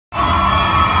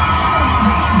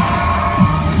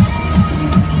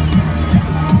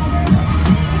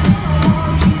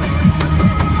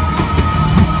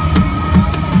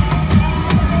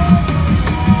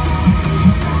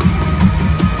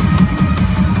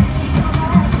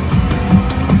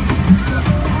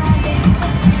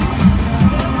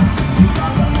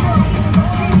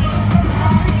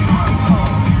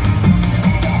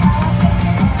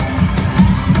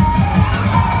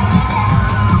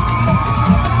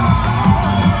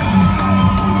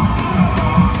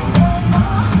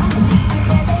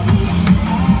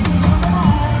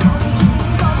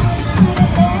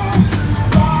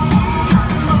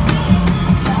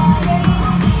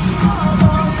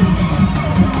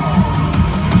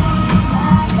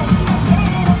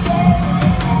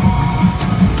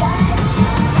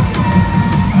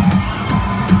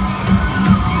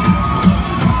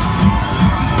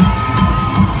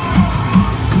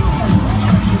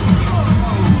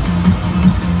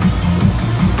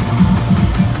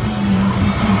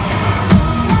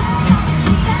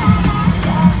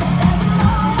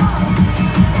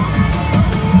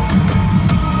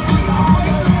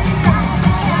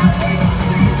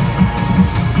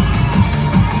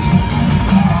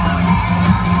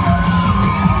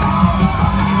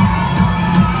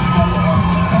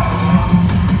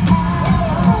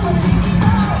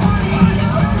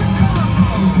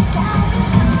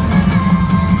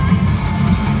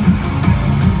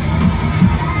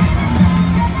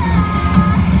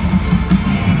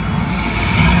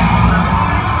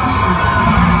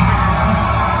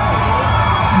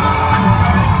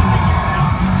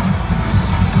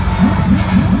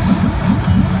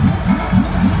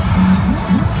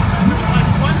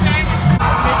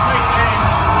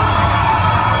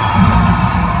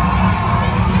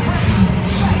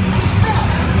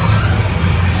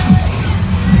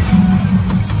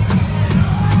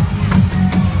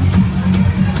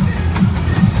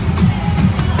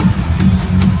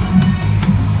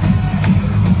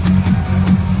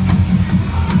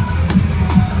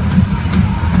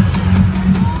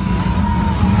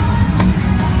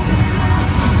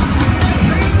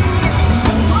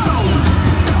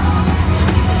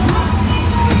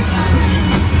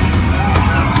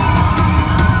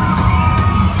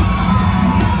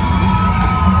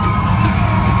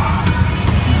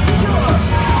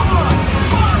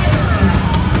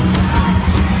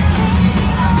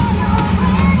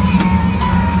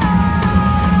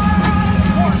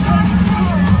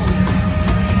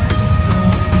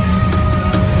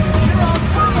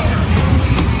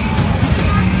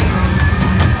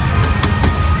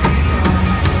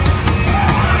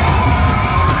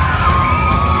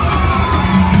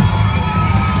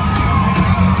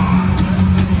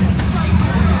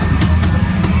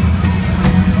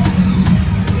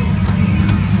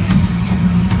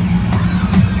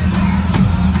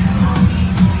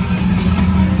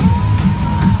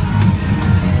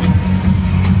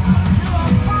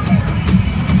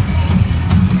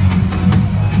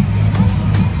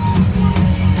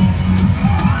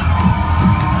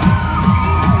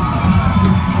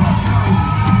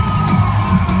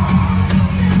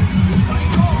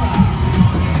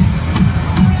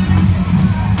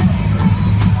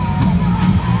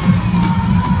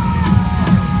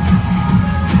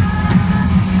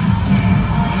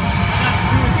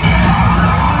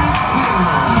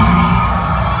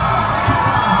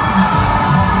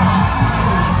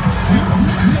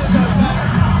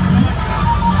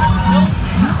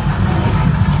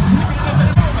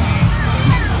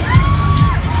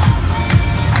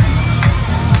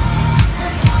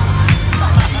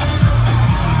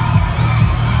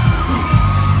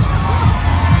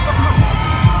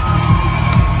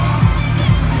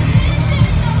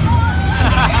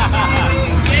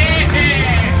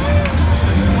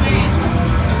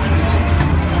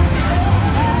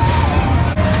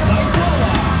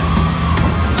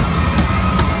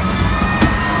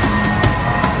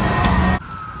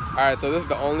Alright, so this is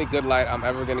the only good light I'm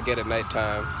ever gonna get at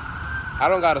nighttime. I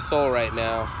don't got a soul right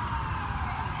now.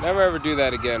 Never ever do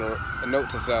that again. A note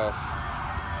to self.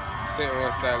 Sit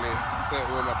with Sally, sit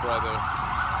with my brother,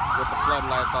 with the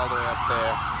floodlights all the way up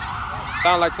there.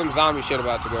 Sound like some zombie shit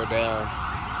about to go down.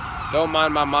 Don't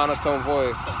mind my monotone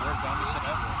voice. That's the worst zombie shit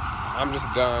ever. I'm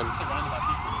just done. I'm surrounded by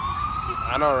people.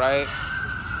 I know, right?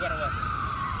 You got a weapon.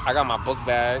 I got my book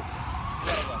bag.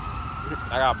 You got a weapon.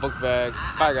 I got a book bag.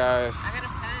 Bye, guys. I got a pen.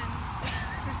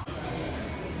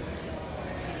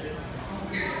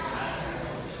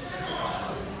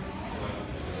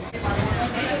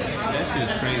 That shit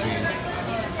is crazy.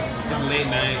 It's late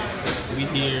night. We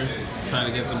here trying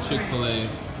to get some Chick-fil-A.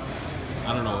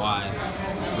 I don't know why.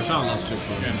 Rashawn loves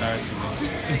Chick-fil-A. You're embarrassing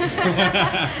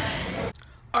me.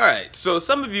 Alright, so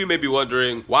some of you may be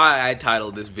wondering why I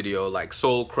titled this video like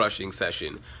Soul Crushing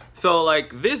Session. So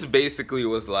like this basically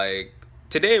was like,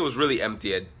 today was really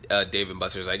empty at Dave &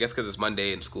 Buster's, I guess because it's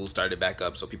Monday and school started back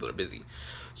up so people are busy.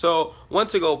 So went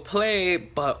to go play,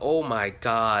 but oh my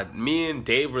god, me and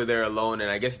Dave were there alone,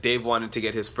 and I guess Dave wanted to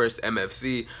get his first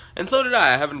MFC, and so did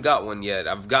I. I haven't got one yet.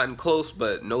 I've gotten close,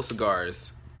 but no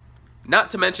cigars.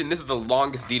 Not to mention, this is the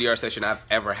longest DDR session I've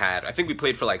ever had. I think we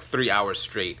played for like 3 hours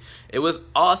straight. It was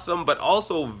awesome, but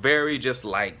also very just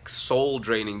like soul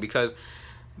draining because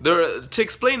to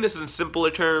explain this in simpler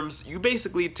terms, you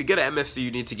basically, to get an MFC, you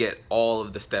need to get all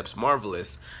of the steps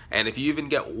marvelous. And if you even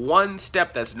get one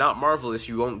step that's not marvelous,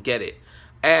 you won't get it.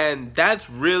 And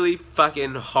that's really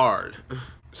fucking hard.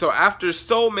 So after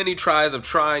so many tries of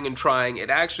trying and trying, it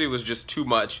actually was just too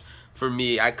much for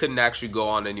me. I couldn't actually go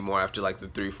on anymore after like the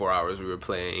 3-4 hours we were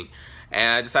playing.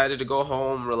 And I decided to go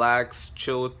home, relax,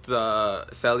 chill with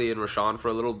Sally and Rashawn for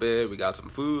a little bit. We got some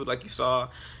food like you saw.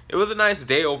 It was a nice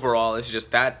day overall. It's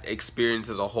just that experience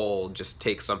as a whole just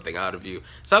takes something out of you.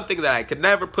 Something that I could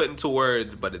never put into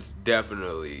words, but it's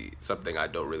definitely something I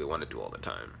don't really want to do all the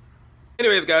time.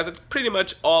 Anyways, guys, that's pretty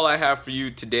much all I have for you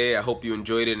today. I hope you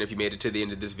enjoyed it, and if you made it to the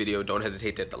end of this video, don't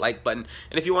hesitate to hit the like button.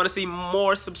 And if you want to see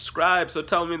more, subscribe. So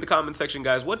tell me in the comment section,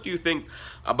 guys, what do you think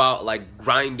about, like,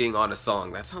 grinding on a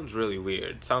song? That sounds really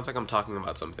weird. It sounds like I'm talking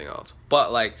about something else.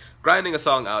 But, like, grinding a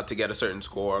song out to get a certain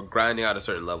score, grinding out a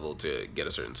certain level to get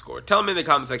a certain score. Tell me in the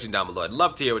comment section down below. I'd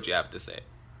love to hear what you have to say.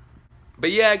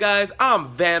 But yeah, guys, I'm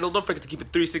Vandal. Don't forget to keep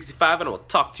it 365, and I will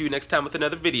talk to you next time with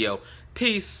another video.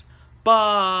 Peace.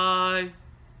 Bye.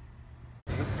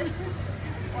 Get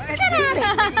out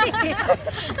of here.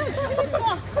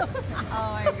 Oh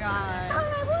my god. I'm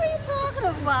like, what are you talking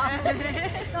about?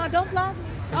 No, don't block me.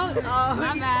 Oh,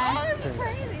 my bad. Oh, it's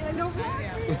crazy. Like, don't block me.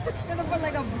 You're gonna put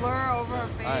like a blur over her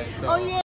face. All right, so oh yeah.